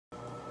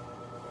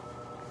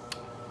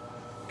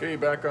Okay,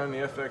 back on the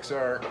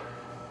FXR.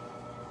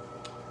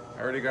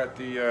 I already got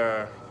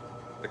the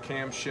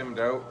cam shimmed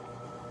out,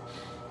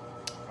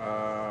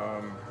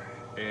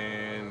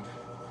 and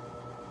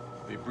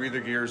the breather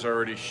gear's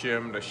already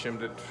shimmed. I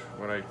shimmed it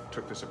when I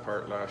took this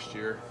apart last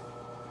year.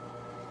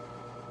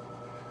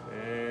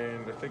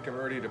 And I think I'm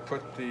ready to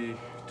put the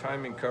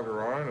timing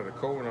cover on, or the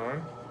cone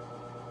on,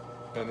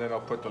 and then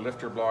I'll put the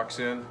lifter blocks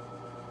in,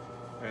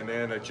 and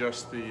then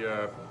adjust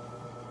the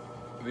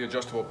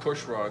adjustable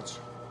push rods.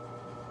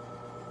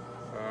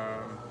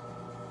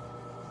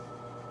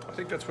 I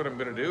think that's what I'm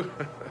going to do.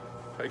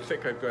 I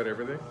think I've got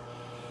everything.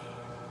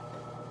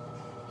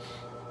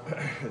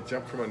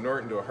 Jump from a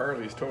Norton to a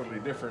Harley is totally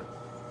different.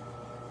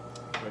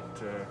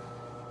 But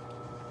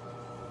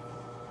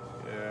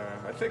yeah,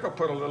 I think I'll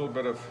put a little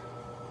dab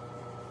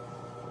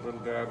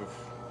of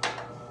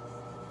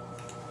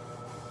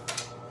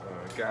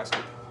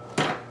gasket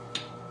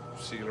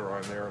sealer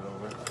on there a little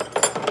bit.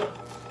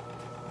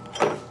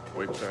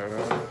 Wipe that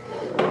out.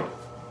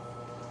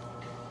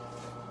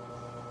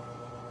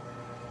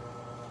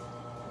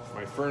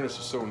 My furnace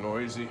is so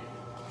noisy.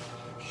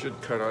 Should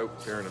cut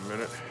out there in a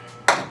minute.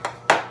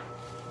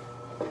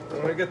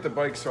 When I get the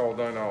bikes all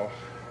done, I'll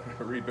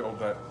rebuild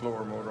that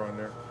blower motor on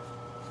there.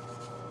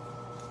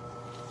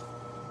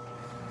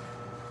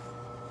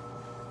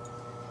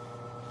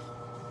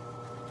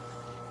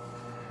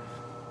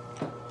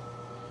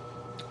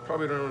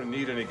 Probably don't really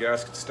need any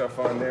gasket stuff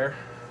on there.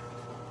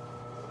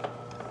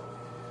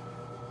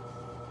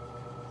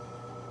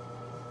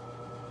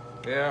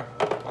 Yeah,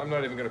 I'm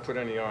not even going to put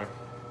any on.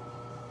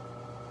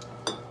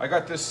 I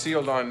got this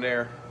sealed on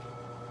there.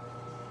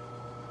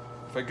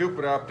 If I goop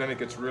it up, then it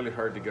gets really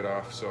hard to get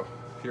off, so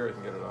here I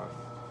can get it off.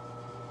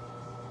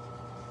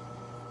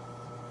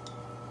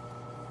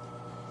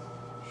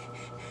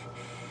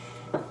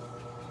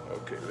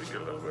 Okay, let me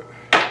get a little bit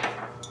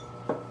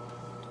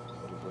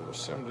of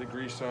assembly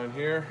grease on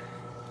here.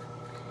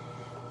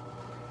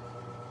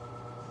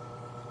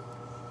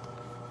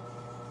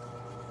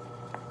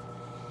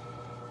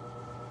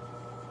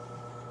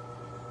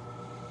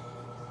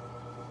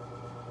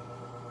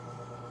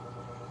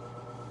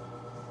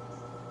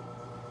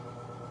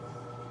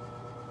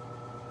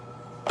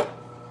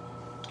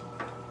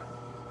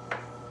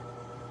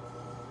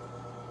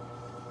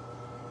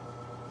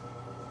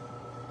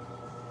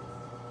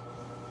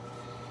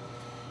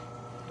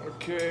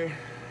 Okay,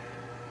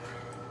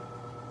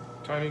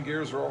 timing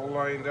gears are all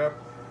lined up.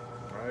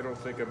 I don't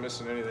think I'm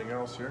missing anything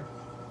else here.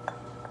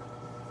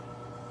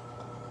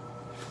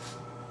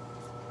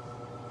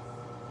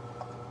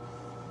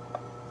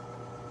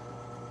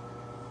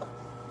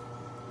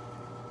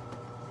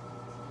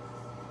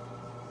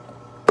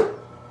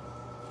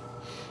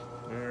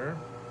 There.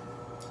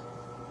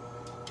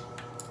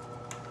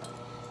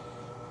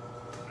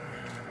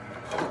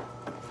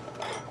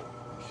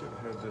 Should have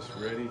had this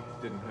ready,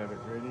 didn't have it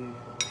ready.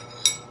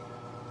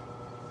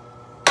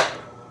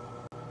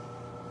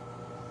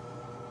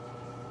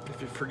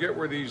 If you forget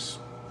where these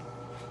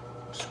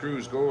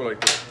screws go, like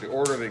the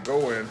order they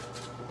go in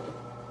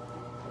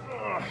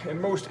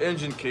most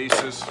engine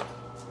cases,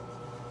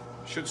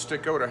 should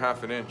stick out a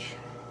 ½ inch.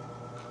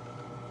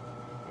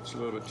 That's a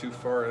little bit too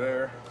far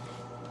there.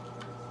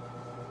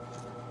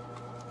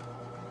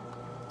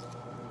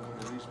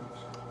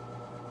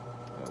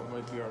 That one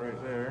might be all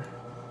right there.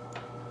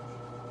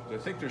 I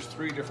think there's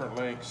 3 different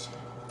lengths.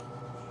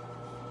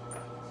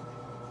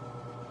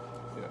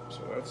 Yeah,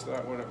 so that's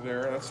that one up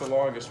there. That's the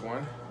longest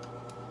one.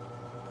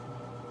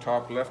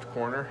 Top left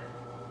corner.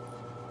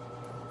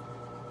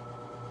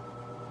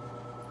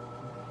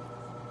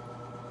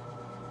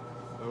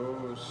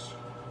 Those.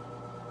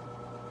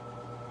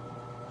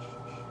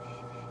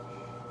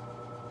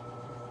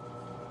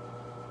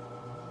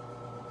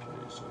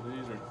 Okay, so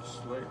these are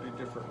slightly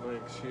different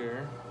lengths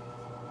here.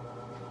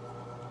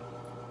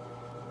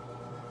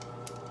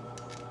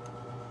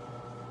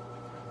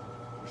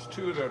 There's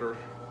 2 that are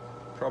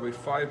probably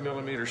 5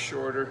 millimeters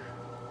shorter.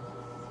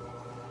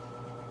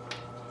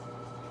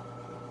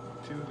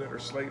 2 that are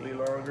slightly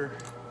longer.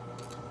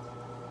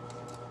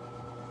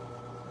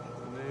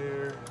 And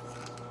there,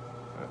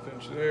 ½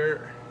 inch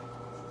there.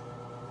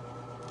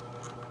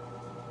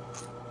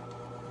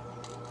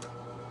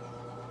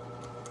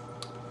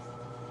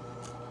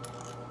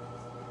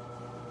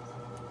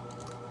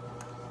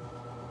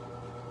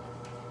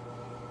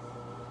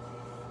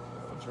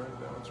 That one's right,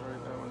 that one's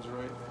right, that one's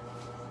right.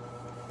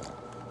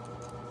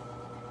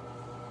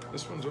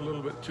 This one's a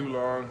little bit too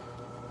long.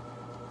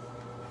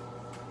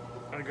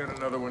 I got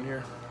another one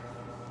here.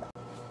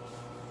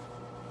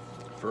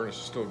 Furnace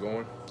is still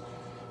going.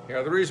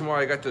 Yeah, the reason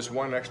why I got this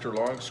one extra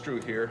long screw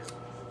here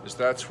is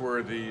that's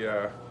where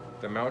the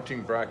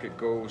mounting bracket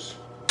goes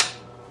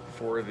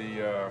for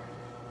the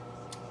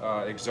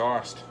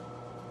exhaust.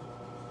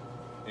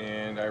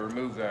 And I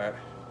removed that.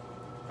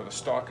 For the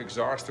stock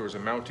exhaust, there was a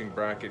mounting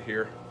bracket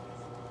here.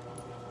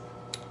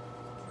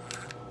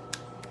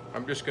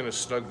 I'm just going to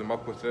snug them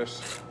up with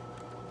this.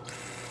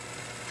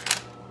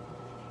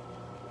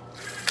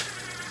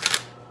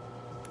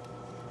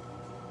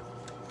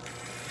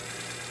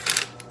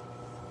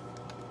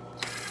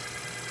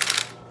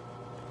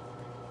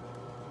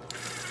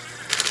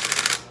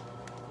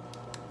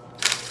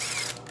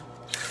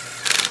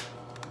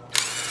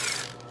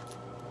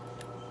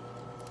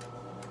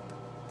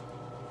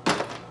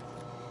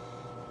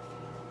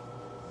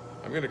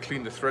 I'm going to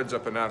clean the threads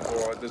up in that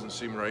hole. It doesn't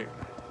seem right.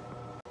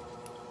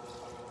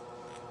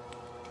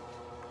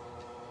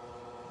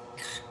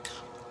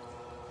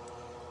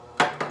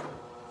 I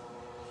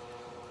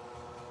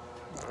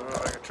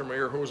gotta turn my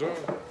air hose on.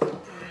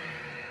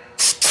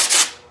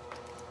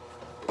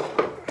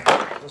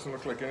 Doesn't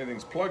look like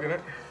anything's plugging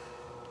it.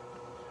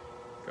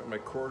 Got my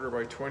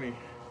 1/4x20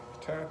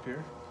 tap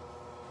here.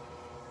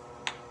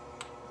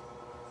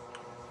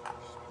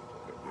 Just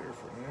put that there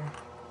for now.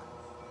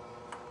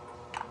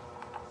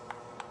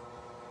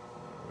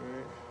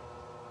 Alright.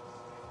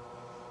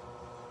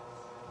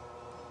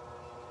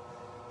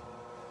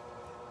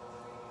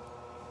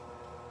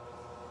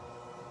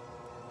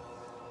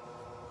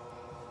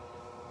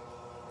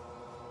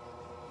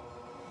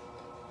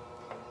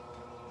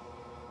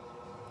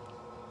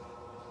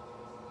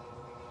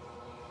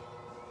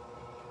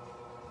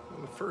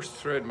 The first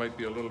thread might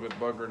be a little bit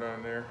buggered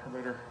on there. I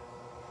better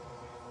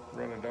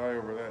run a die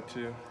over that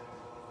too.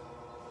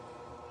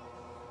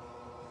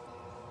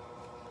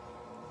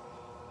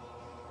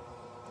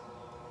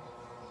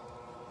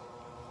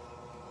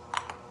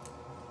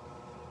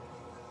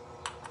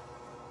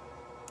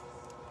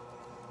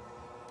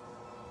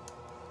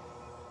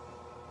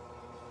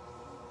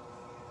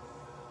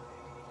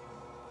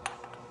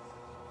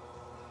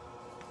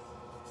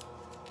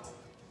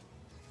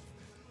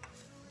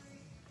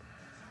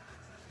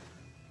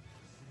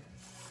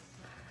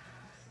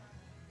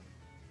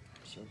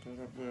 Set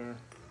that up there.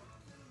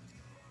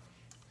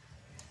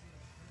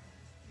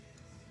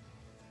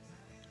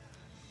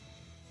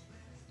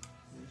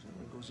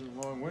 That goes in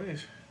a long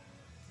ways.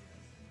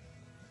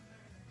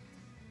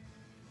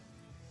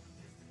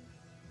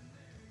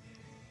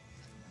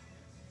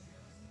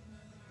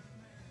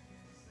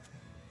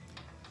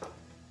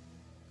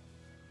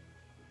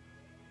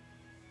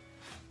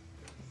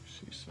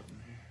 See something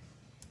here.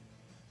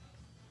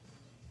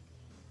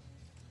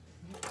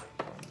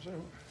 Comes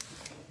out.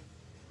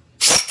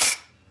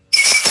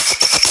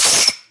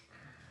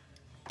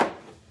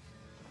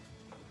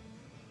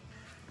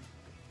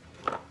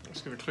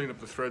 Just going to clean up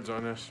the threads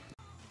on this.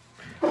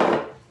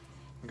 I'm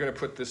going to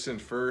put this in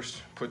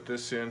first, put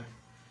this in,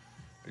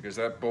 because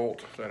that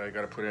bolt that I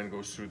got to put in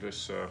goes through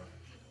this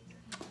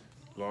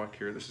lock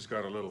here. This has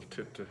got a little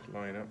tip to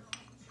line up.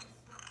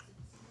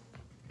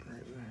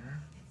 Right there.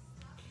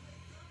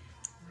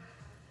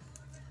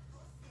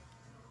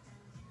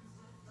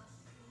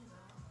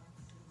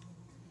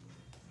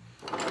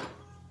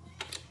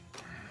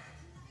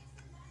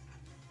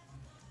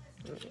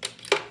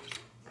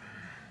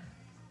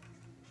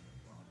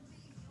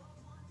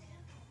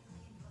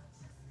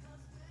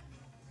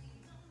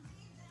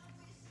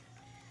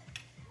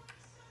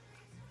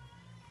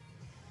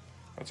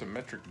 That's a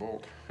metric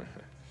bolt.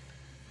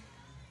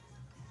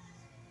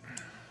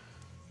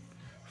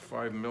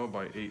 5 mil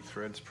by 8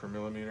 threads per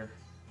millimeter.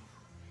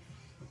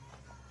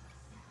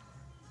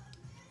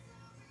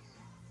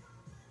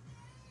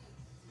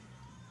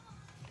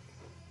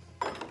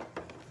 There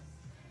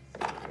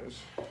it is.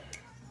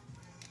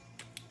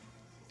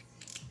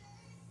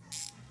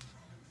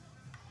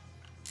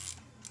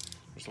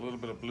 There's a little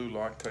bit of blue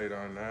Loctite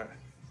on that.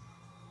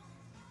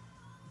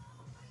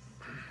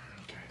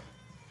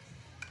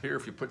 Here,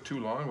 if you put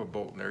too long of a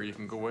bolt in there, you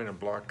can go in and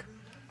block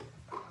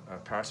a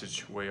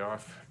passageway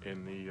off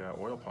in the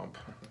oil pump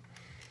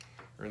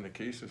or in the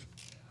cases.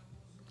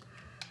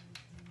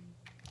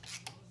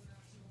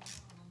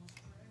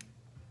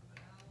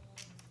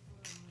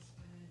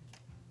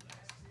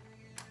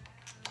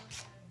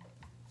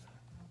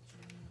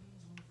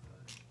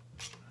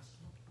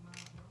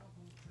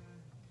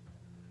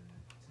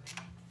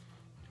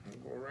 We'll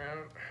go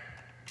around.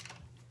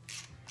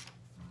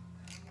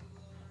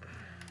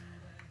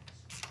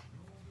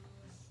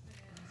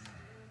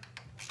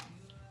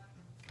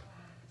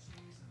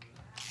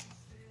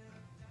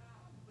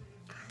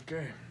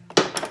 Okay,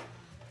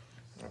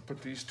 I'll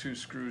put these 2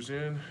 screws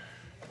in.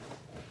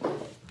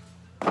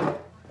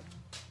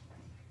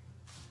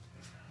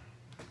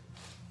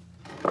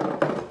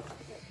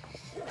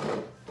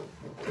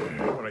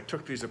 When I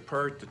took these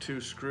apart, the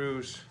 2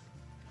 screws,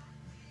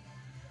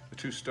 the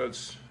 2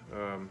 studs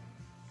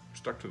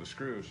stuck to the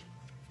screws.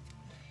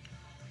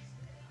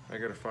 I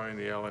gotta find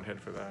the Allen head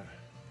for that.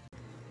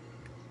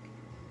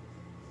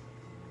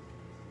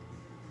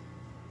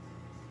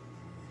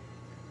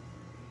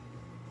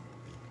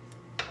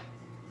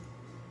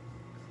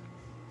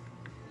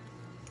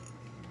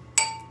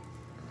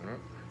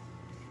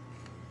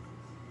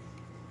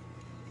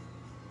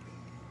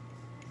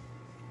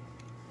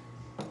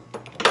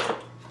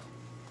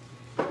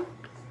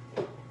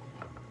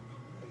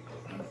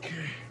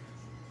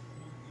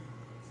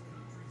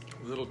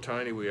 Little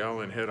tiny wee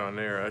Allen head on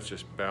there, that's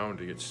just bound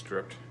to get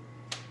stripped.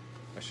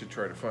 I should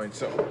try to find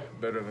something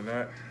better than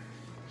that.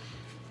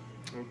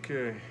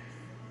 Okay.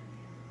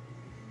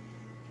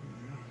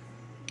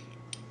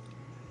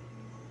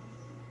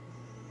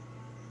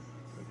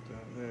 Put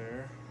that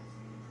there.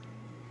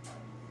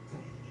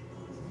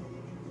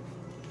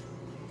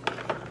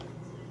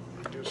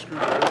 Do a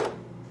screwdriver.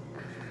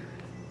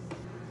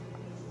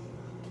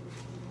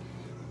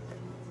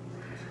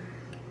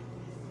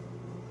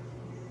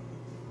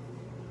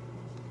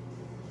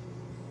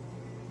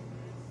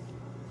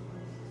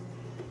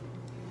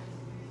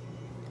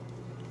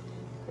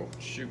 Oh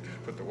shoot,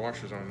 put the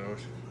washers on those.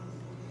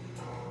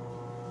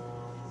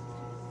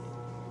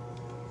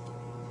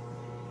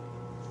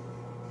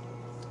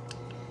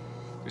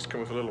 These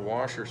come with a little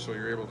washer so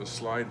you're able to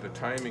slide the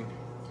timing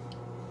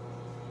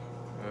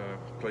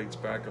plates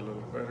back a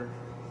little better,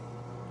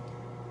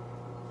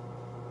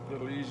 a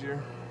little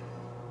easier.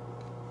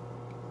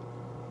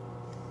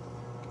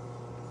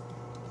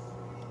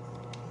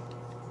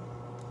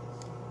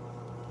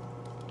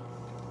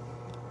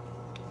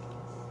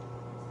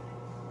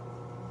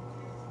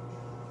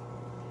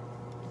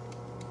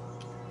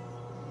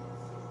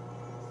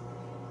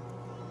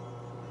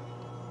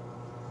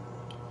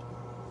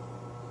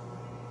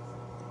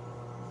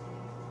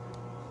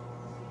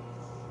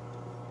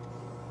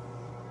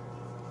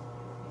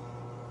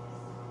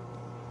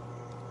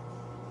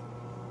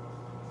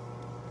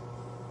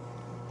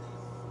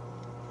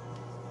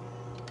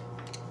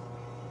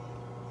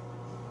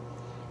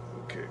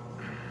 Okay.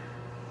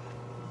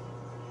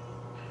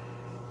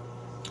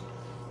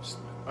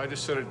 I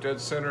just set it dead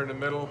center in the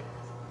middle,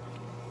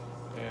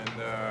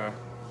 and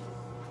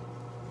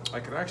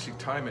I can actually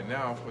time it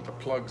now with the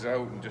plugs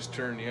out and just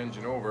turn the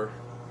engine over.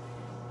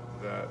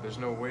 There's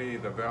no way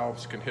the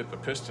valves can hit the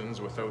pistons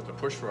without the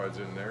push rods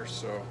in there,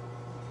 so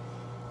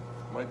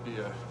might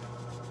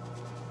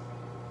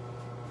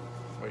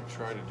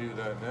try to do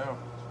that now.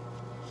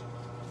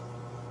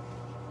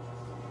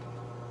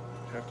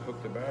 Have to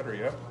hook the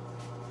battery up.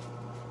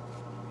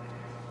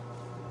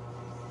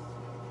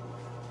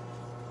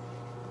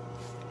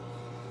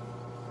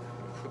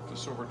 Put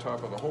this over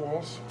top of the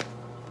holes,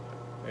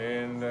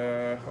 and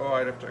oh,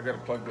 I gotta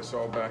plug this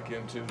all back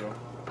in too, though.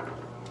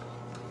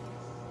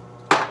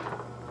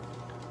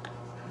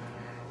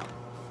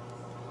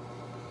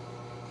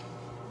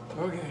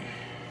 Okay,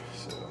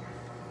 so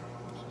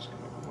this is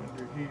gonna go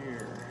under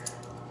here.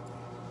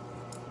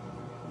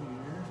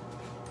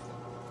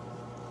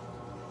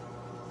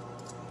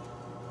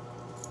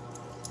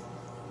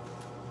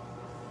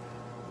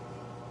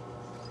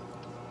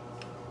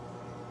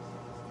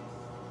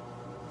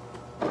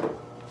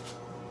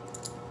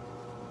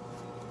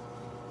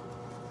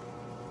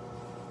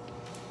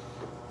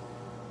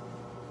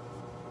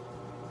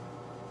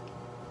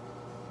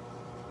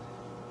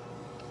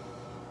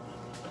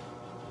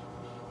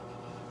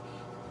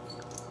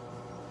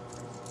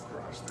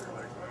 There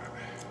like that.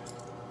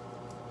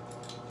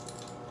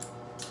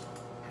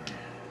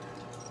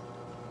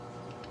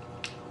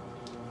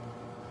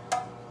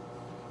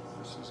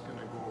 This is going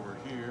to go over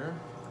here.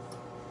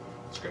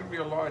 It's going to be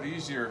a lot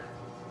easier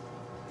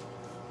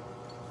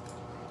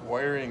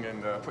wiring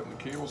and putting the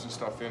cables and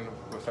stuff in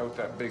without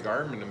that big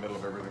arm in the middle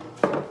of everything.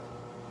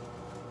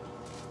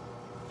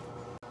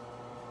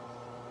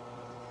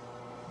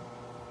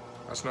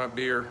 That's not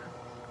beer.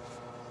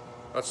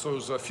 That's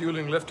those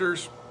fueling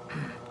lifters.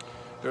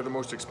 They're the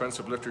most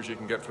expensive lifters you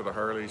can get for the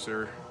Harleys.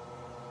 They're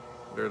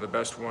the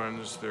best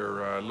ones.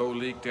 They're low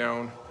leak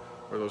down.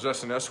 Or those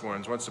S&S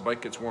ones, once the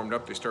bike gets warmed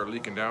up, they start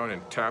leaking down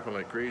and tapping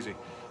like crazy.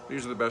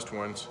 These are the best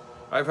ones.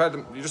 I've had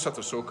them, you just have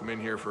to soak them in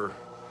here for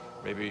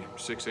maybe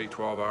 6, 8,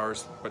 12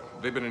 hours. But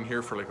they've been in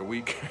here for like a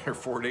week or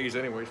 4 days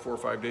anyway, 4 or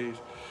 5 days.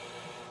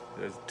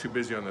 They're too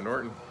busy on the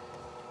Norton.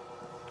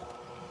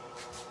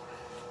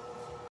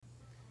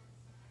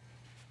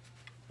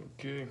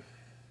 Okay.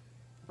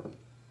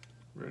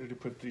 Ready to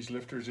put these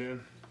lifters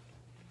in.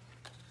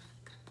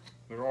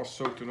 They're all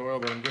soaked in oil,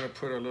 but I'm going to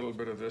put a little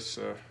bit of this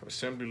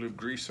assembly lube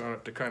grease on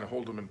it to kind of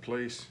hold them in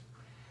place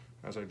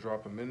as I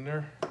drop them in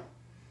there.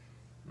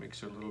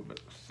 Makes it a little bit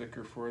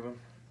thicker for them,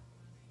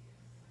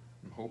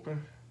 I'm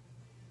hoping.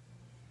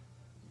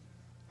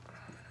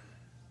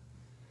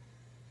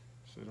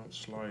 So they don't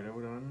slide out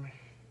on me.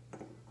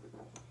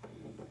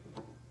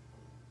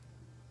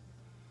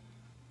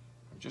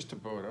 I'm just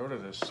about out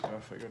of this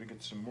stuff. I got to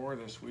get some more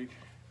this week.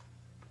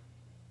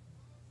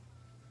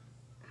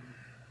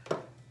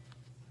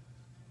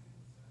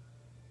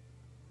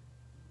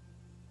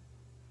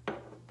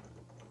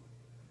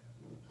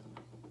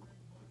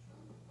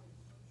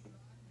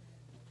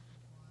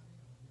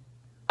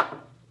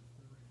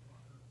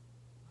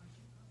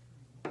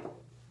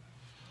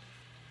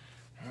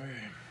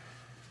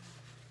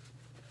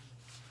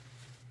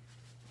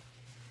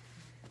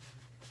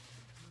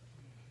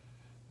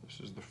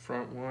 This is the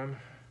front one,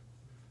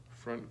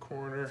 front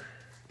corner.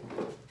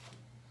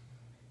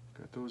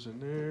 Got those in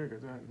there,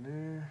 got that in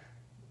there.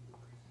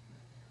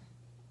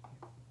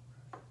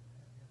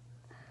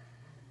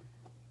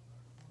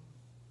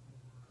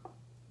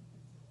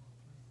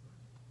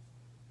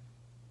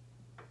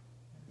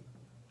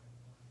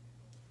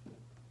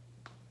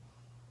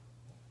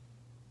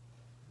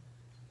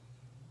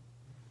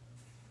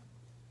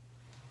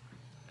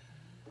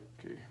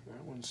 Okay,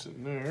 that one's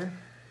sitting there.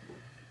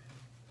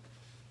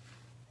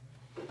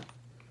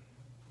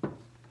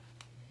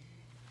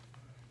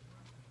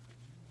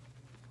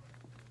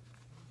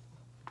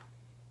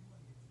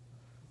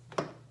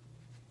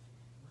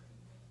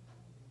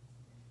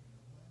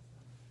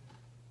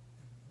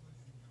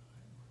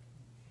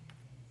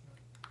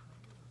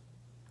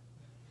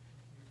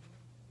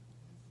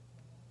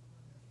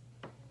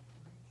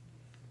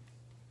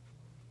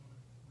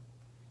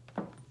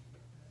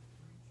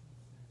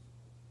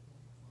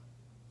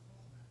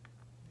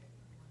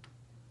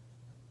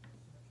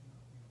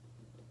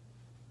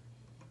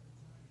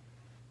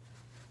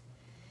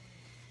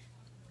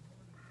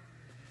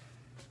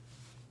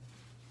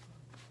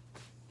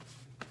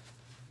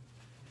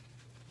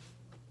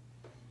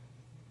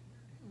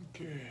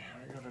 Okay,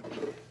 I gotta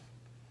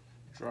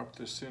drop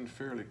this in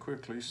fairly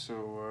quickly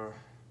so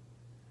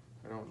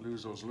I don't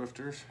lose those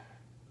lifters.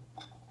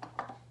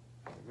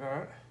 Like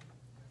that.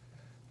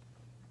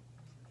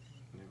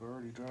 They've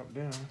already dropped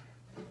down.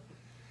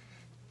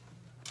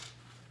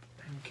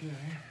 Okay.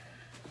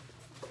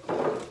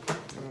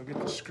 Then I'll get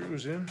the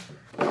screws in.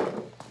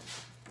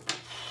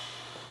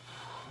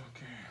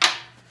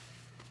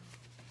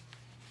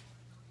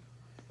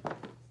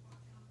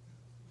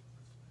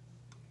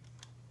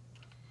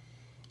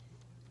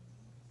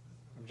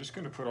 I'm just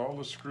going to put all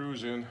the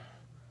screws in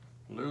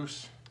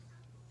loose.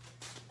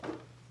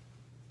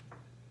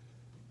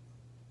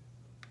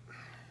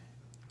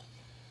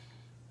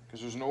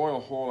 Because there's an oil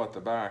hole at the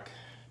back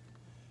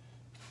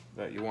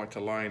that you want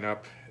to line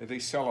up. They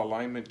sell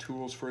alignment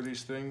tools for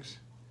these things,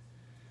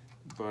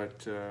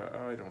 but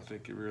I don't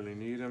think you really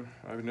need them.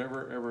 I've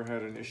never ever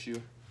had an issue.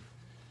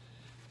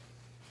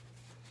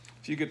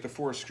 If you get the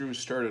 4 screws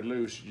started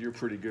loose, you're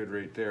pretty good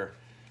right there.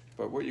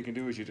 But what you can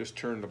do is you just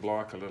turn the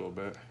block a little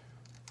bit.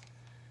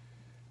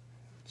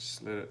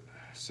 Just let it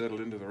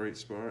settle into the right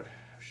spot.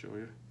 I'll show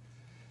you.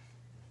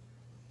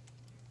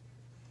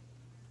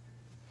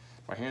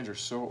 My hands are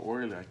so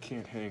oily I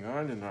can't hang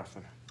on to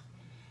nothing.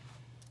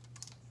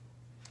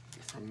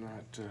 If I'm not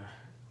I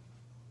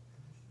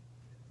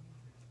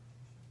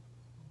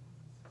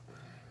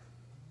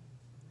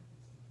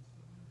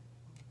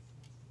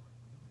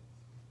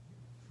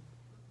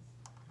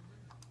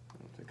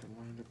don't think I'm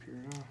lined up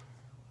here at all.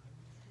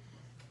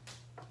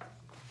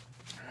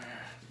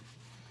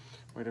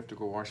 Might have to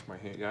go wash my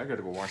hands. Yeah, I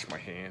gotta go wash my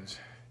hands.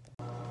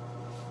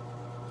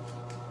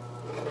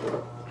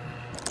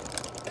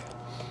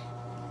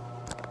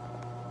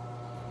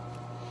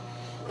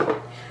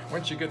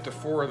 Once you get the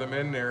 4 of them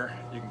in there,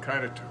 you can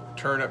kind of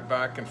turn it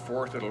back and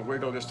forth. It'll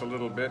wiggle just a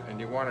little bit,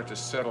 and you want it to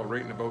settle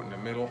right about in the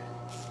middle.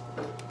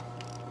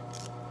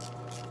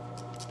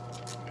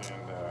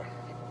 And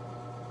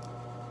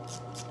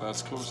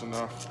that's close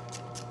enough.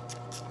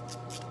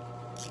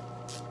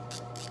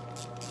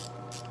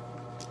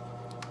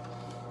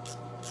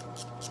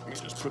 Let me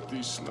just put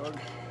these snug.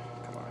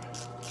 Come on.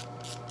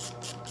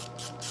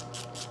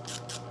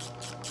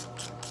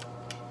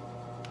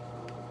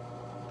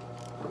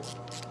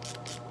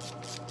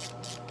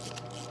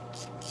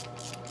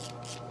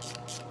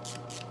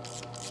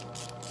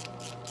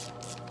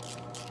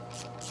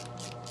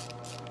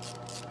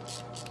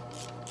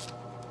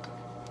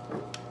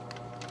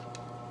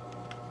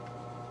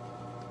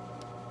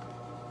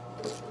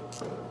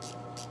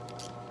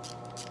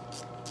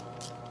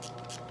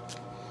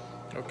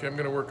 Okay, I'm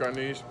going to work on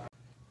these.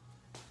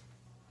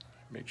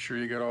 Make sure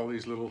you get all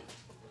these little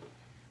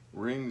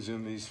rings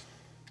in these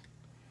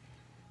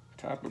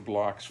tappet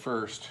blocks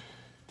first.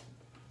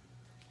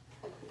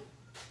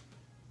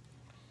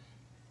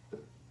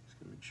 Just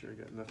going to make sure I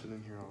got nothing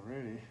in here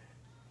already.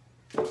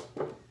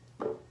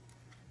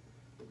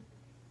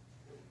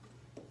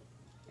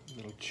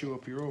 It'll chew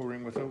up your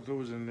O-ring without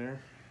those in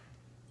there.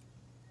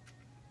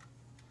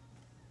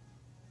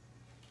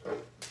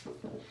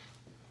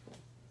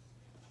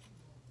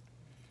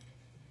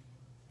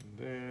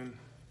 Then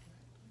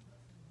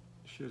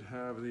should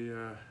have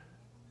the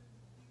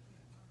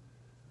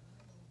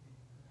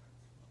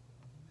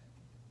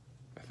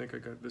I think I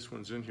got this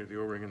one's in here, the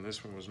O-ring, and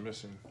this one was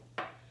missing.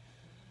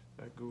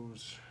 That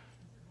goes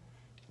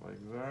like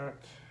that.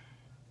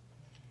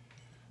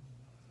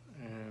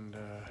 And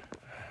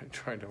I'm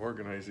trying to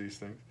organize these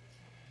things.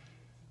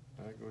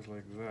 That goes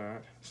like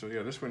that. So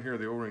yeah, this one here,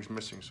 the O-ring's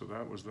missing, so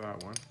that was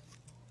that one.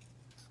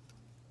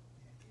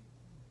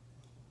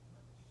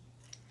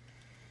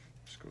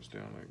 Goes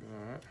down like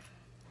that.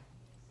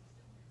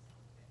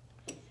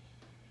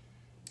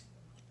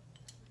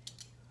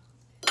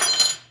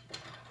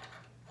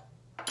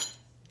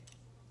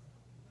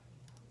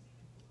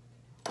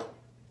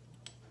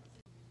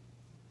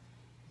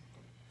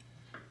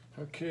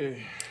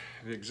 Okay,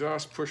 the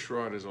exhaust push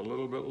rod is a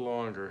little bit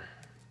longer.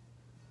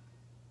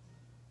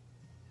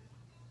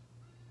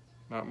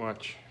 Not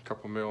much, a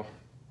couple mil.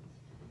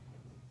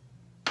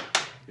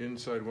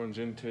 Inside one's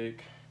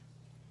intake.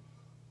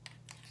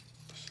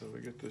 So we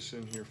get this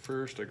in here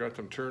first. I got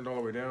them turned all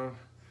the way down.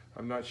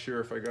 I'm not sure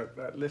if I got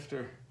that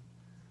lifter.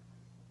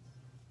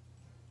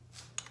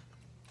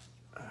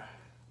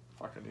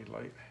 Fuck, I need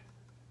light.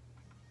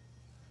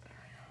 There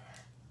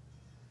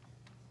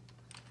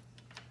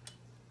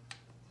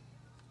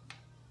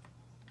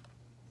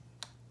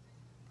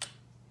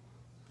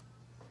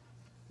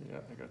we go.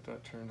 Yeah, I got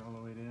that turned all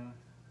the way down.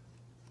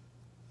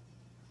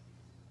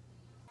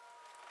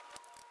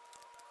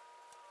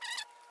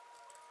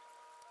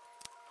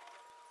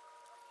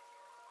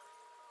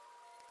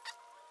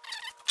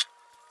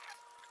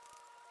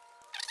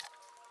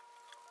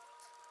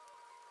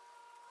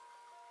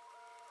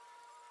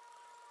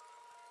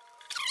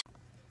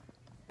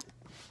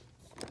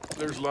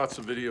 There's lots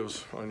of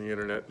videos on the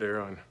internet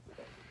there on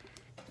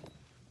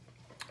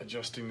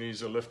adjusting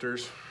these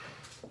lifters.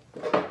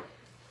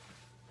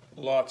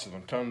 Lots of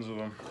them, tons of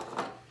them.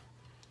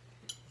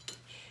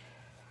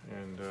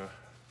 And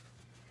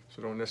so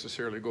so don't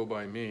necessarily go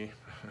by me.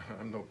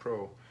 I'm no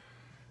pro.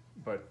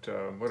 But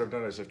what I've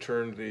done is I've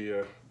turned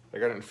the, I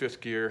got it in 5th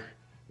gear.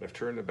 I've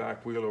turned the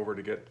back wheel over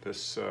to get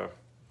this,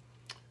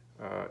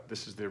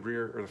 this is the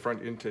rear or the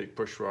front intake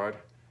push rod.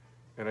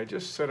 And I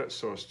just set it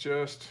so it's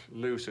just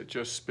loose. It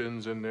just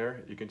spins in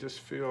there. You can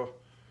just feel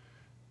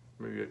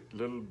maybe a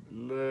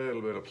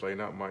little bit of play,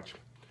 not much.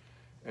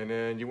 And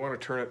then you want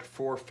to turn it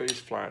 4 face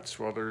flats.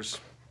 Well, there's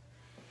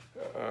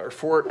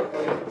four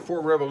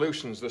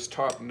revolutions, this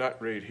top nut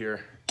right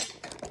here. I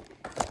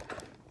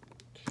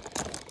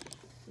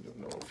don't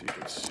know if you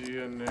can see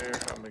in there.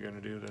 How am I going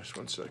to do this?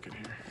 1 second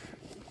here.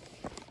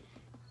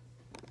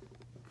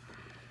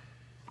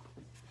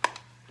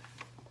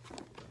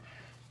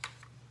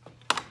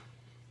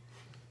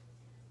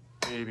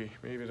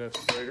 Maybe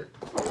that's brighter.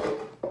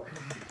 I'm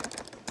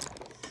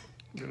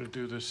going to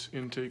do this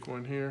intake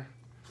one here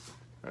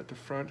at the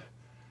front.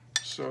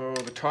 So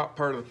the top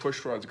part of the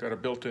push rod's got a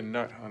built-in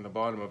nut on the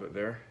bottom of it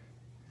there.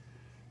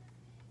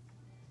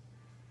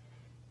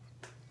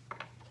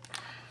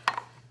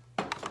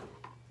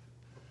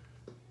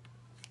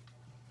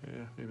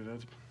 Yeah, maybe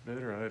that's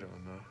better, I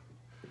don't know.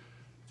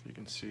 You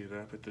can see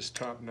that, but this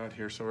top nut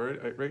here, so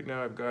right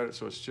now I've got it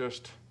so it's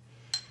just,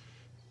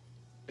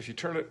 if you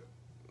turn it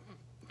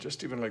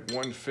just even like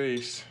 1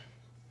 face,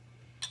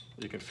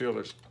 you can feel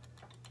there's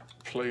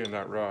play in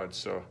that rod,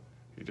 so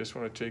you just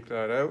want to take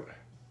that out.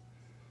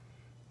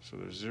 So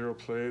there's 0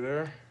 play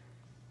there.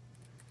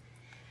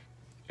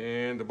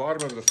 And the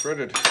bottom of the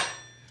threaded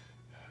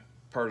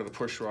part of the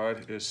push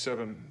rod is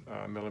 7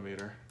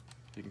 millimeter.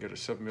 You can get a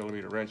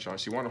 7mm wrench on.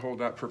 So you want to hold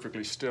that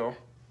perfectly still.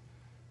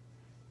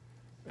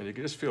 And you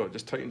can just feel it,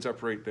 just tightens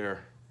up right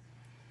there.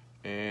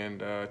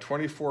 And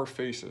 24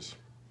 faces.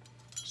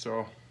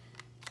 So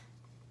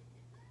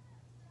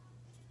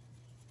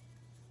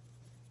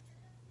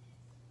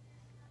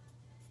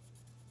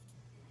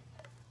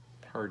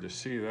hard to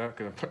see that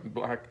because I'm putting a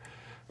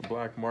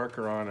black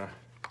marker on a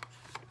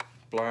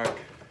black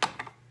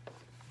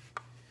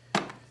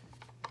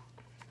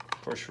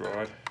push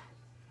rod.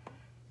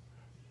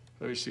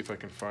 Let me see if I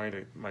can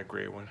find my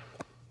gray one.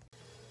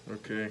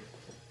 Okay,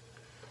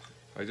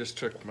 I just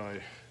took my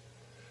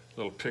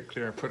little pick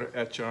there and put an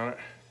etch on it.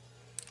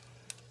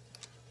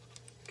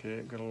 Okay,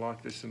 I'm going to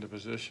lock this into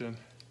position,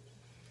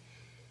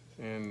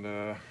 and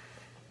I'm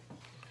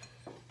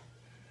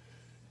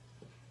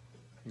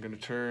going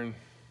to turn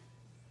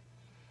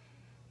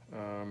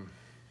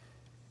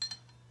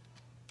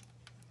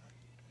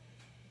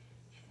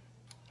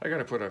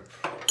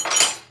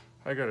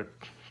I gotta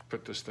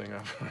put this thing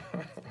up.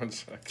 1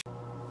 sec.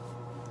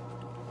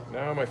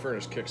 Now my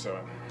furnace kicks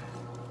on.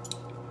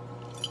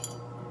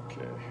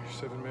 Okay,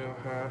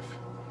 7.5.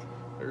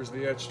 There's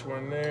the etched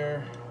one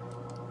there.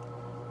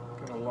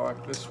 Gonna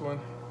lock this one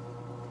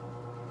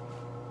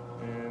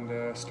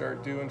and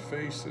start doing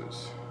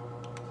faces.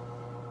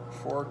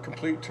 4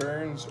 complete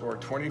turns or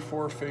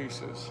 24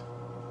 faces.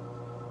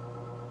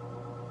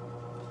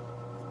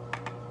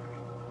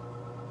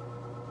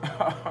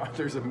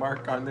 There's a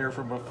mark on there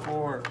from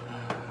before.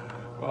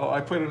 Well,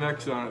 I put an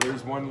X on it.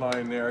 There's 1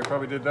 line there. I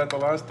probably did that the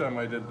last time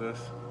I did this.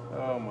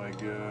 Oh my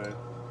God.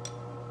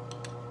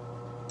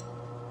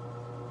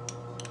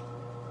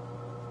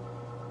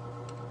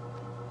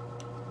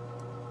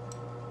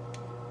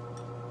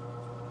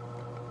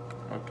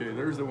 Okay,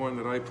 there's the one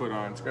that I put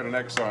on. It's got an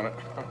X on it.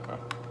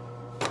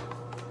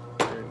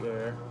 Right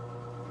there.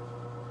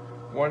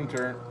 1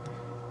 turn.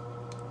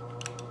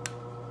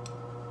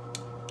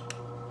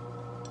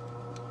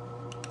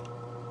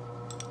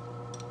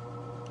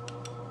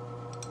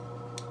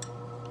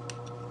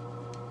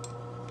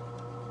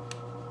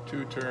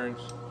 Two turns.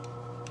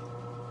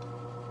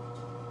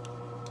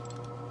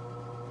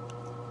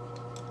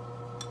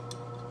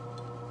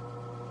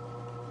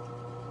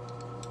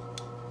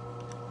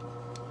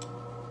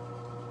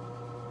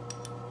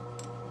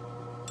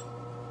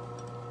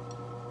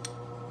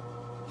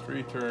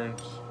 Three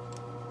turns.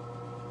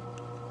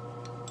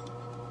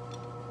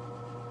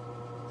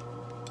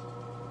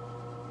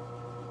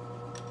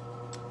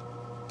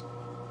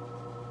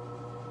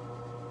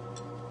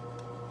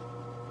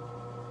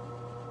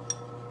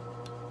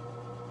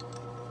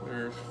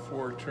 There's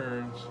 4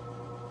 turns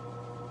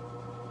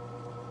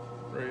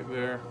right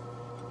there.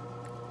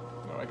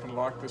 Now I can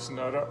lock this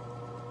nut up.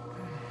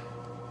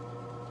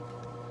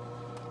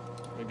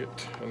 I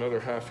get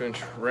another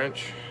 1/2-inch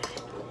wrench.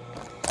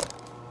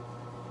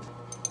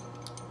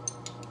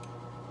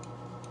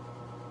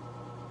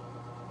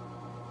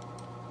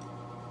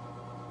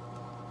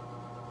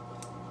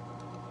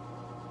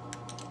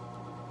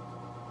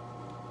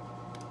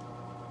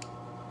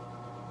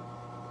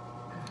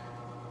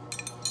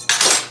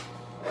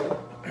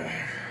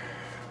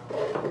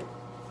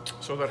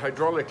 So that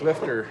hydraulic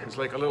lifter is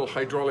like a little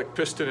hydraulic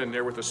piston in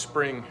there with a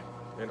spring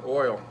and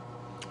oil.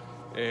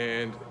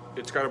 And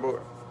it's got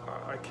about,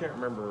 I can't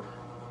remember,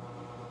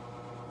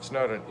 it's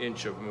not an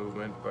inch of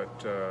movement, but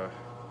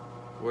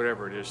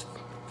whatever it is,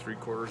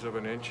 3/4 of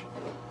an inch.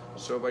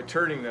 So by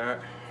turning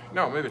that,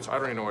 no, maybe it's, I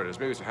don't even know what it is,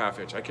 maybe it's a 1/2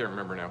 inch, I can't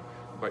remember now.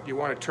 but you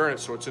want to turn it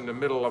so it's in the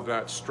middle of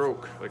that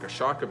stroke, like a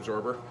shock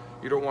absorber.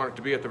 You don't want it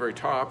to be at the very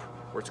top,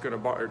 or it's going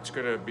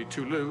to be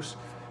too loose,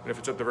 and if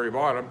it's at the very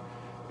bottom,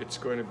 it's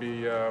going to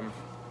be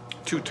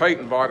too tight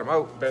and bottom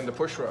out, bend the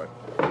push rod.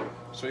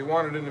 So you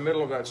want it in the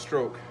middle of that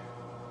stroke.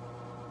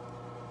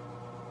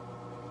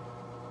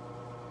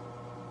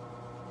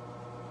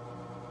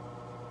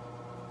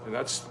 And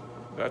I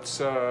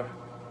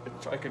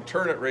can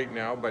turn it right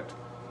now, but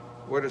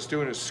what it's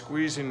doing is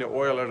squeezing the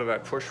oil out of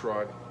that push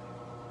rod,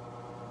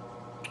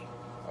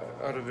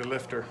 out of the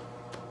lifter,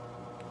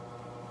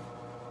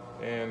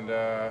 and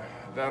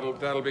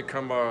that'll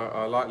become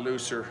a lot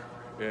looser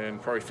in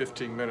probably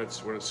 15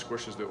 minutes when it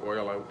squishes the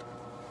oil out.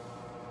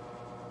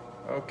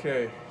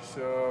 Okay,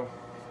 so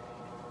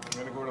I'm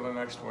going to go to the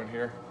next one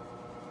here.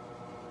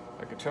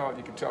 You can tell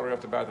right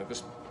off the bat that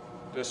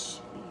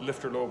this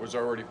lifter lobe is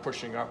already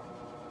pushing up.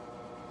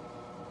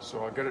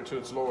 So I'll get it to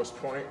its lowest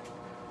point.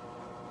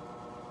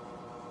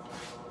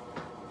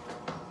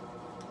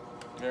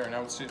 There,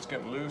 now see it's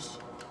getting loose.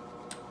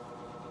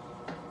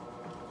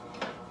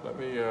 Let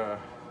me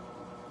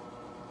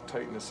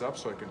tighten this up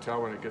so I can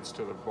tell when it gets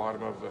to the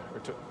bottom of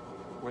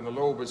when the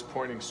lobe is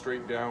pointing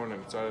straight down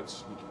and it's at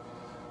its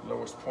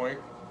lowest point.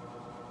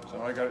 So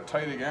I got it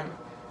tight again.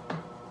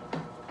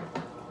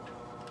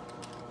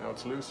 Now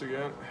it's loose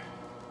again.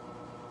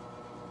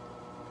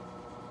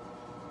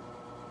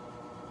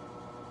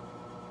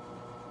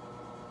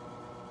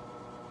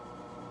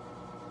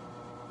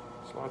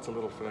 Lots of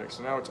little finesse.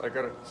 So now I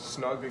got it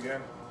snug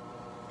again.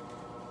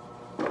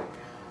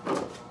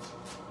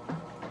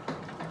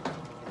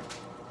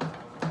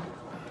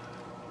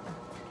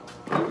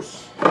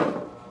 Loose.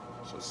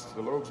 So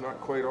the lobe's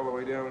not quite all the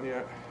way down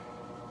yet.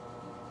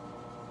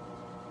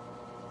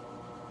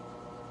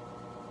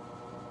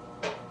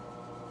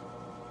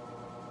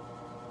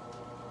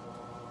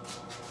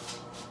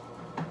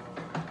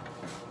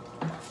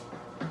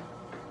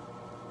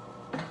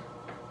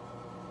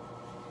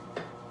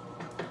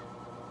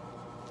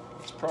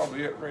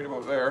 Probably it right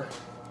about there.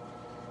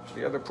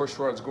 The other push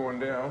rod's going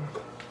down.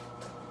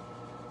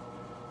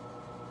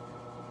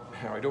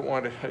 Now I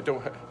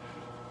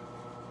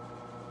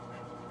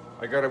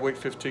gotta wait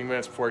 15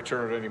 minutes before I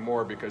turn it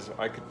anymore, because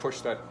I could push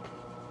that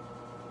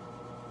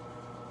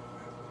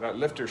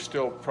lifter's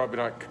still probably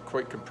not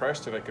quite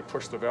compressed, and I could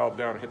push the valve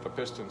down and hit the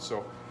piston,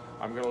 so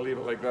I'm gonna leave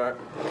it like that.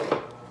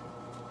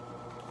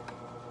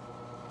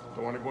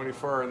 Don't want to go any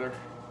farther.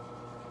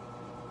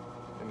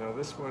 And now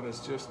this one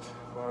is just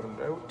bottomed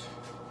out.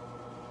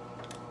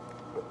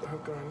 Put the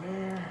hook on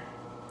there.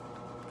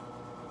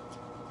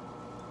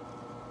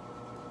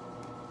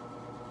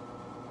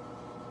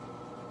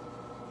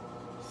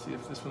 See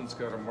if this one's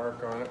got a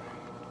mark on it.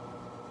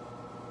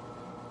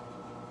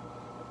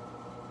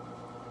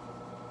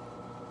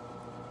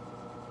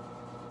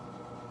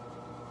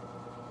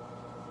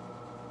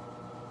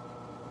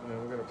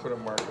 And we're going to put a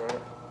mark on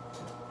it.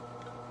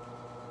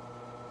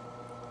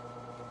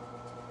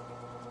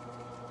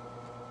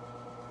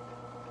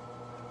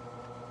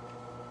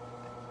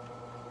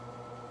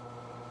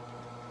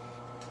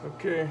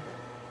 Okay.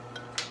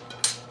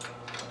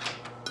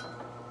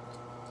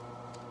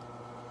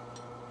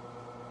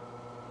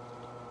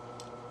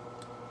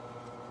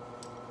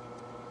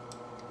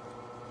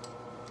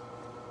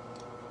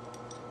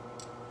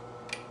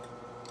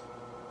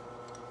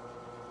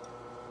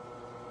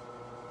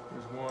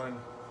 There's one.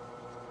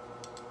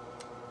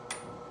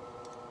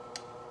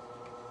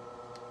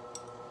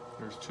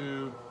 There's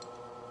two.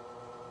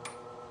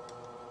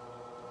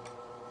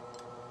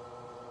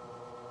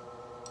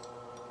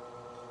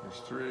 There's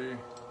three.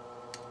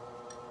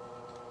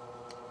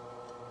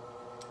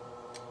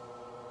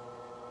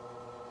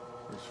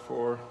 There's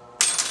four.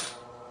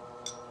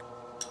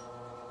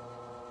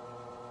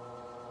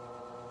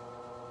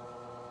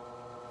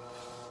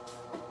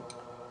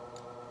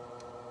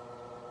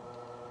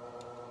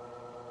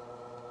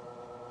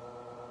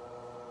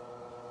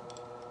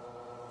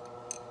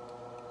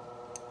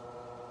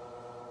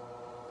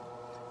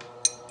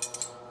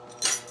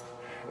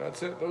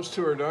 That's it. Those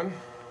two are done.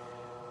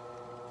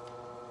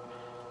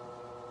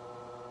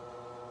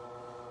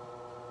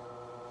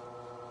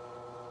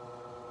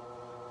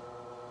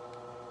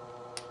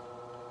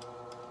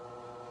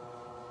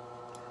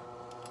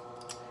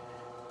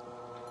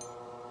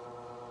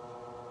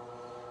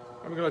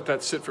 I'm going to let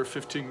that sit for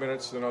 15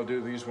 minutes, then I'll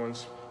do these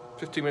ones.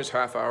 15 minutes,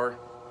 half hour.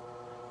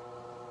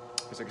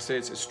 As like I say,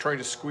 it's trying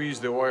to squeeze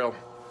the oil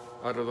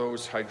out of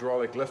those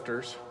hydraulic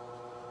lifters.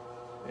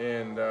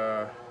 And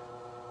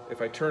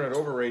if I turn it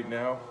over right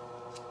now,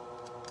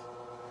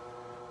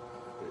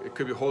 it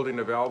could be holding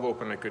the valve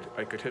open. I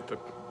could hit the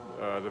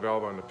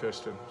valve on the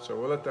piston. So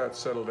we'll let that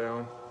settle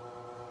down.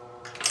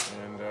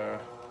 And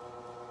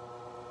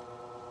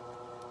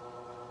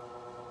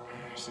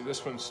see,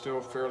 this one's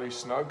still fairly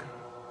snug.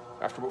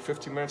 After about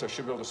 15 minutes, I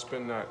should be able to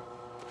spin that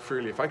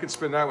freely. If I could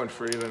spin that one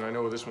free, then I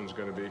know this one's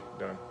going to be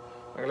done.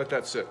 I'm going to let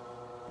that sit.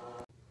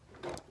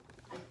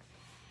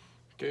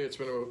 Okay, it's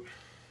been about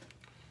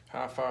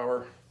half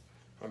hour.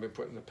 I've been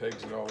putting the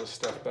pegs and all this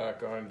stuff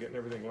back on, getting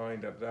everything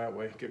lined up that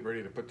way, getting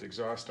ready to put the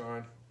exhaust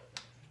on.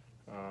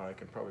 I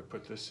can probably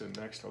put this in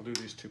next. I'll do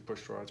these 2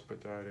 push rods,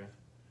 put that in.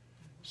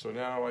 So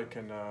now I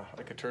can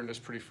turn this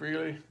pretty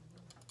freely.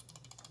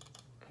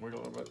 Wiggle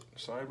a little bit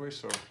sideways,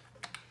 so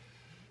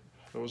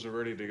those are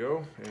ready to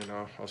go, and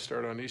I'll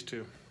start on these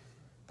 2.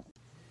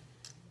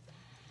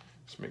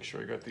 Just make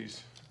sure I got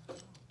these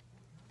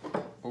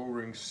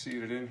O-rings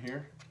seated in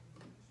here.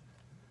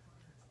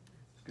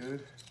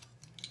 Good.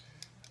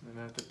 And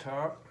then at the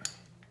top,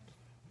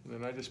 and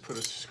then I just put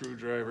a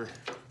screwdriver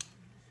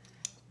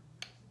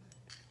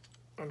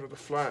under the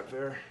flat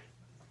there.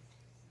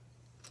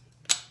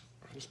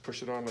 Just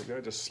push it on like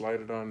that, just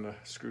slide it on the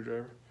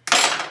screwdriver.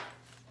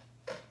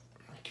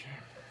 Okay.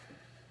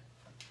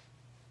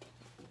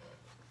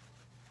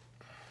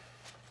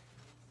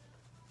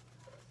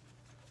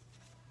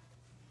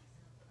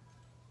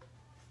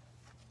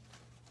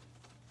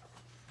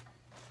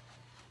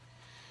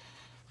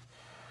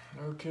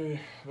 Okay,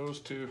 those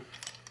 2.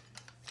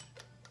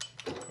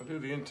 I'll do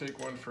the intake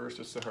one first,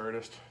 it's the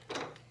hardest.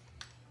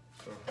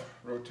 So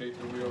rotate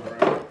the wheel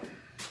around.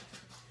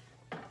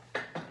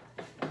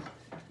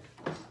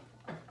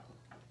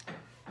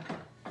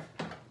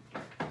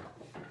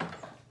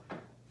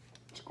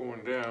 It's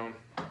going down.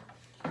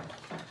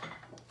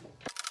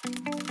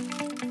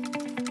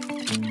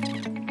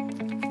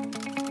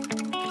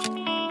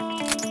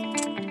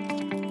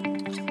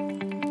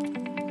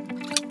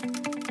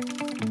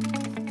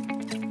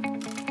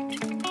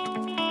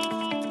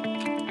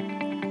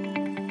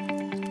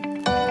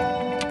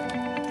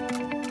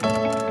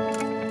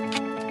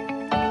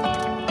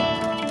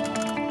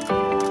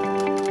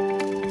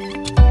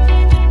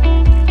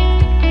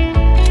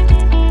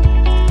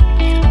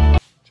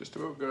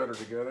 Got her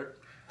together.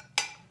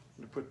 I'm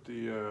gonna put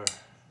the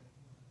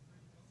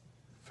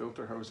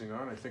filter housing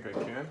on. I think I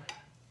can.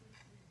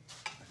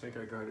 I think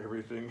I got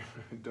everything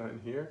done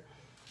here.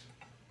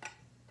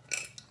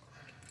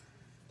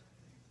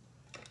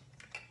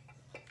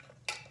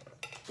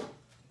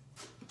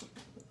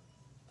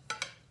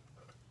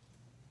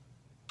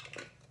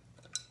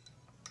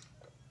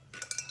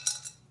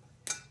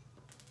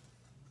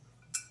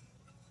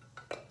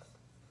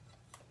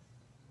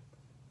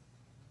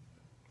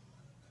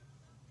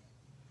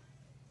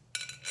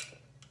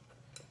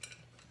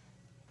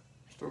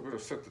 Still got to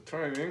set the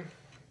timing.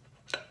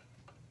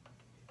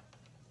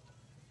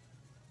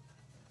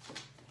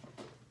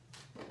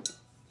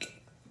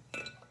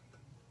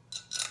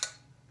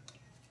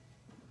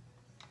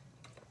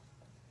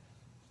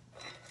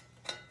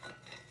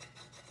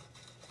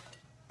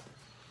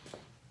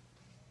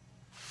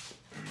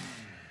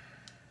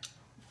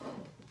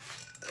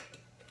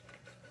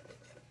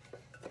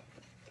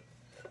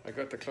 I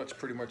got the clutch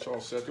pretty much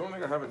all set. The only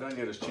thing I haven't done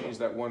yet is change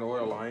that one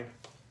oil line.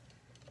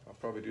 I'll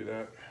probably do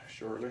that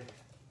shortly.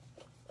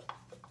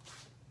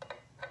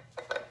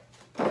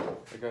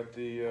 I got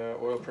the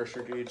oil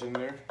pressure gauge in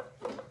there,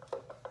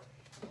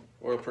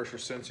 oil pressure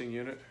sensing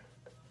unit,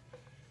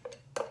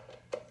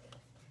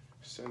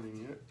 sending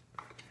unit.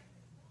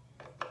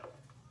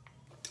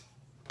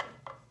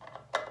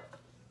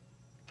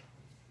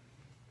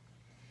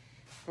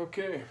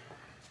 Okay,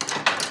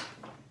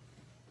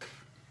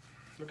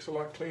 looks a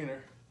lot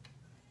cleaner.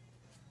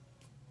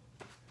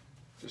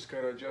 Just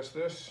gotta adjust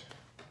this,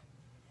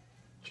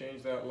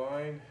 change that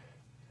line.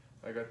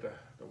 I got the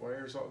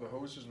wires, all the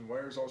hoses and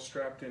wires all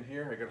strapped in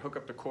here. I got to hook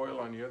up the coil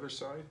on the other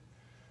side.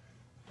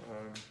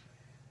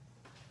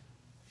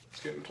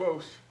 It's getting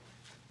close.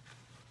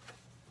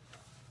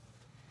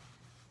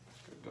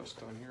 Got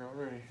dust on here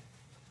already.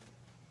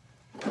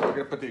 I got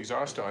to put the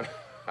exhaust on.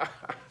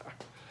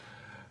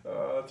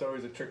 That's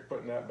always a trick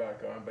putting that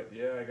back on. But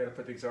yeah, I got to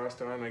put the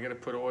exhaust on. I got to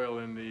put oil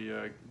in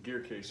the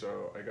gear case.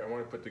 So I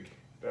want to put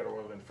that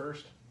oil in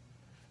first.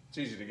 It's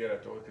easy to get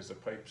at though because the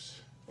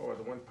pipes. Oh,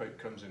 the one pipe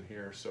comes in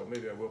here, so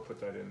maybe I will put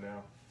that in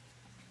now.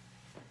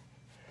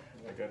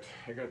 I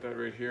got that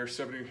right here.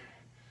 70.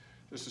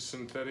 This is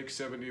synthetic,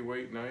 70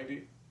 weight,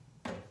 90.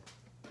 I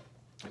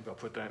think I'll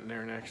put that in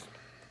there next.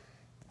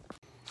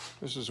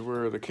 This is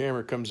where the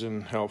camera comes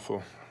in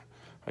helpful.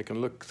 I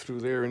can look through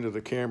there into the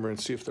camera and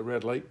see if the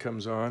red light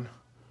comes on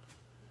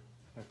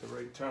at the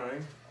right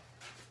time.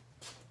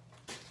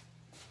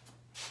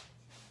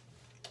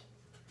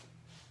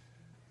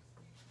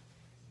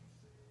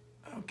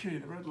 Okay,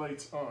 the red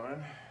light's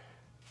on,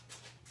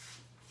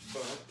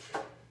 but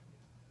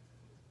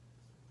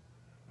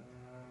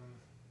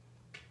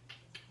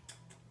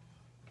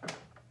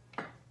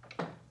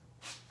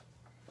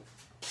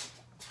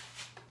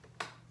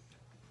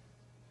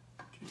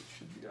okay, it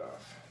should be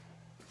off.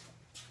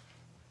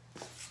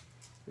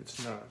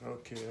 It's not.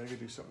 Okay, I gotta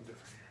do something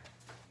different here.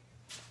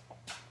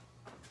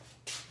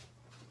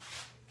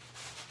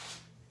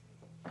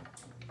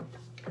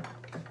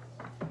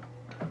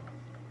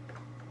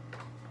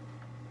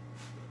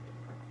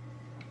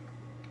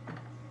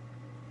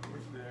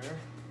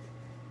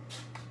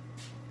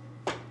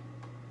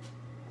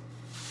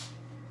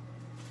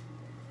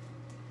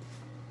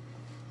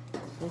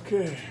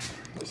 Okay,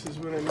 this is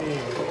what I mean.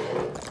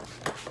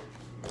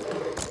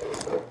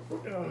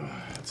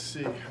 Let's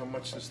see how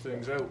much this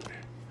thing's out.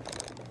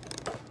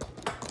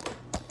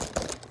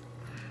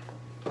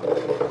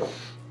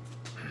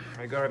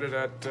 I got it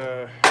at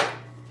the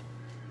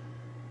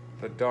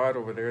dot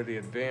over there, the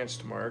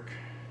advanced mark.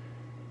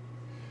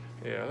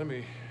 Yeah, let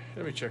me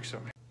check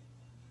something.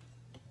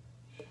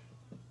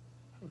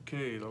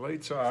 Okay, the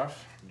light's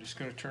off. I'm just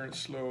going to turn it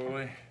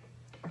slowly.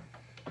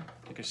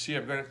 You can see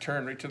I've got it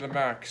turned right to the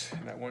max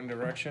in that one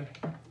direction.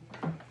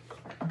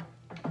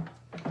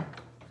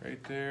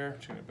 Right there.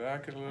 Just going to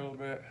back it a little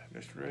bit.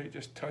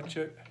 Just touch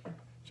it.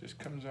 Just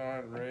comes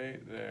on right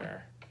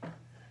there.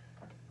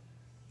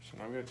 So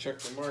now I'm going to check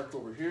the mark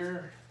over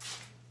here.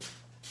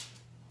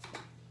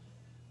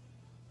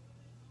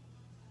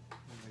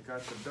 And I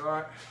got the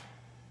dot.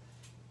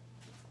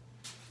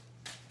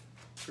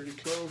 Pretty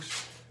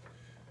close.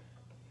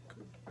 Go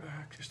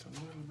back just a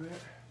little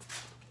bit.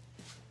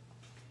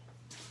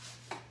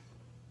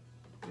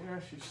 Yeah,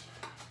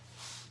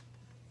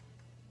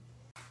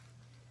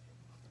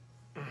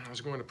 I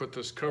was going to put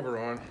this cover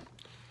on,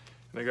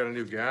 and I got a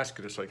new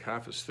gasket. It's like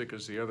half as thick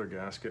as the other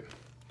gasket.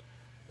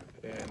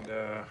 And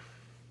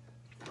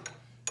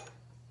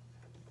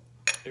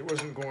it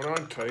wasn't going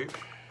on tight.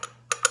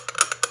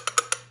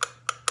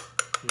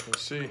 You can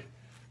see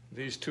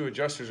these two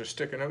adjusters are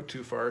sticking out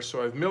too far,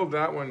 so I've milled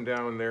that one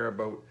down there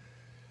about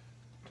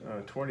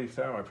 20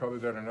 thou. I probably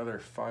got another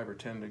 5 or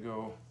 10 to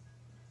go,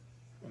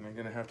 and I'm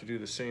gonna have to do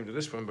the same to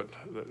this one, but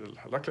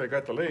luckily I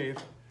got the lathe,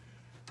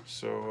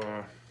 so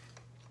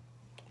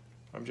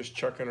I'm just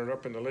chucking it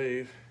up in the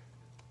lathe.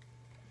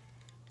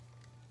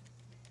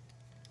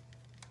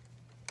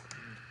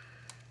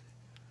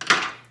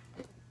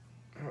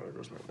 Oh, there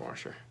goes my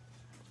washer.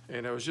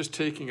 And I was just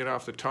taking it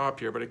off the top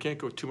here, but I can't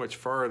go too much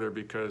farther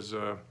because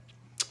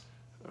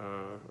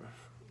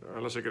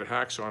unless I get a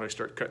hacksaw and I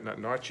start cutting that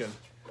notch in.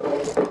 I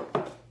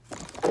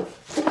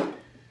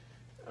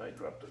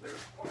dropped it there.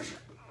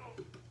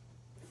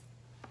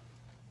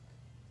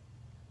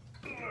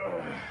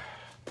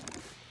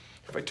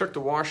 If I took the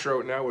washer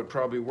out now, it would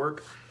probably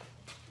work.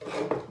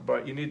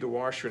 But you need the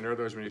washer in there,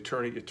 otherwise when you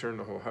turn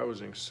the whole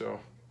housing. So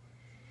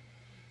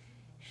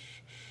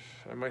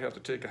I might have to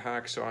take a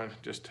hacksaw and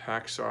just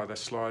hacksaw the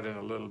slot in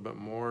a little bit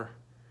more.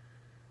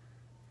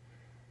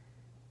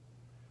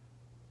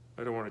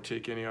 I don't want to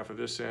take any off of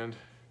this end.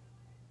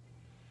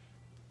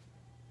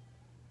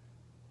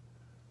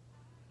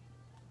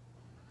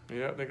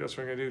 Yeah, I think that's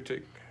what I'm going to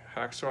do.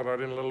 Hacksaw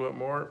that in a little bit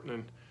more, and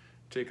then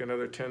take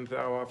another 10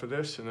 thou off of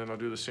this, and then I'll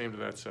do the same to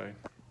that side.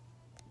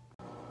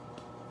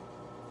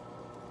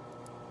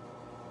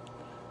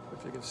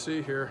 If you can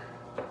see here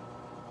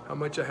how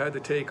much I had to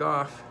take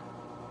off.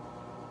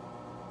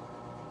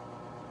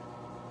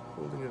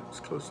 Holding it as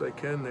close as I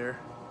can there.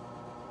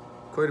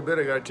 Quite a bit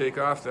I got to take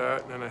off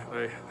that, and then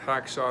I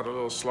hacksawed a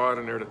little slot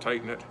in there to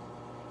tighten it.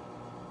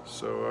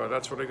 So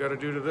that's what I got to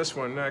do to this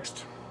one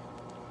next.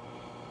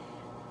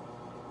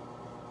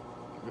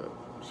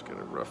 I'm just going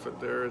to rough it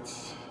there.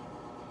 It's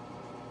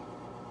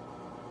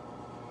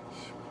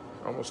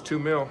almost 2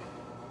 mil.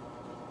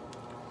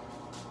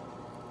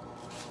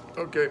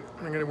 Okay,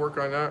 I'm going to work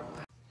on that.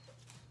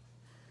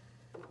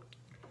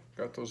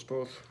 Got those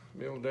both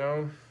milled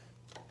down.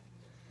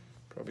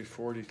 Probably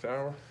 40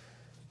 thou.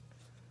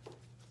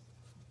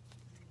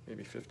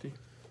 Maybe 50.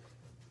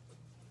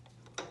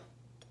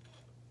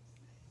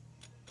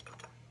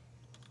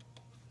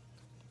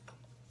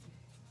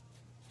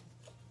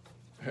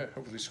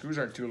 Hopefully the screws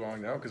aren't too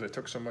long now because I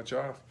took so much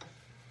off.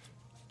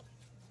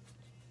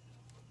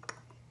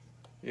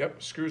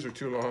 Yep, screws are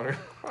too long.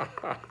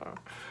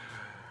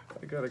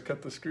 I gotta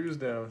cut the screws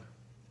down.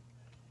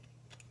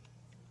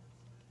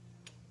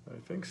 I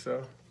think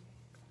so.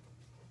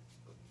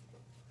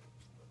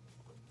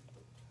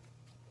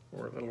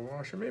 Or a little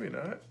washer, maybe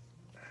not.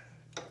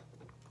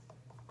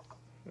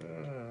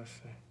 Let's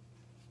see.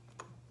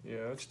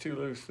 Yeah, that's too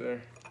loose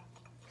there.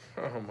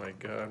 Oh my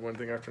God, one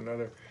thing after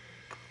another.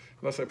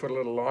 Unless I put a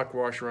little lock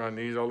washer on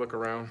these, I'll look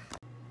around.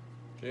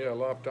 Yeah, I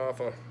lopped off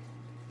a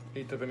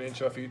 1/8 of an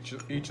inch off each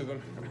of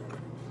them.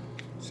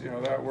 See how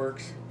that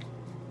works.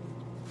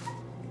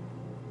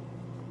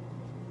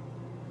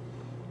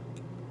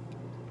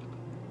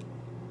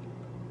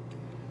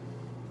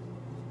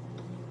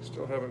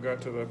 Still haven't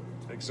got to the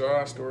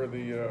exhaust or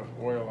the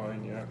oil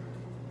line yet.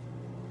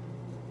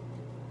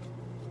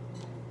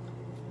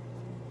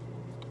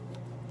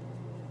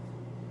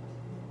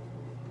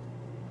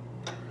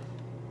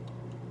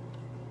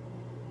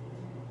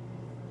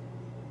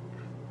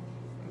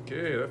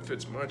 Okay, that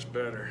fits much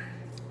better.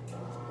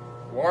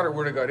 Water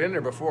would have got in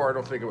there before. I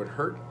don't think it would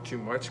hurt too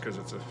much because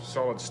it's a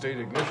solid state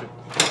ignition.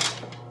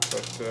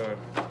 But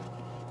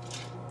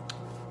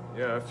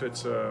yeah, it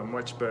fits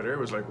much better. It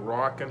was like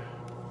rocking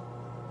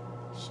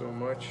so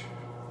much.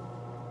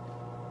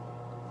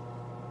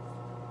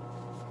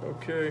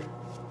 Okay,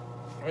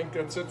 I think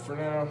that's it for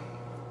now.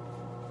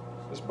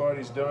 This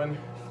body's done.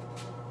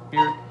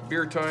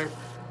 Beer time.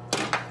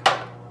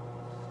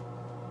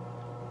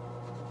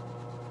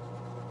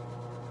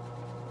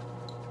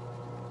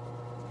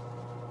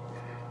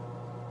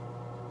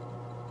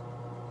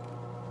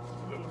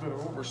 Bit of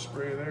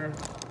overspray there.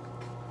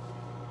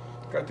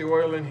 Got the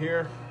oil in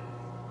here,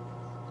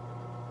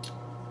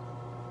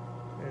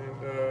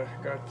 and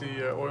got got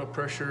the oil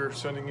pressure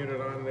sending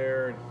unit on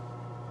there, and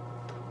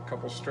a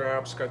couple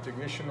straps, got the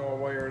ignition all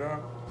wired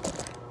up.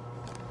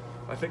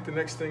 I think the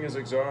next thing is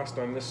exhaust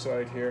on this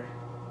side here.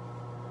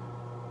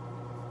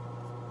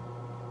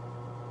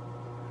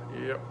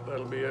 Yep,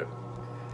 that'll be it.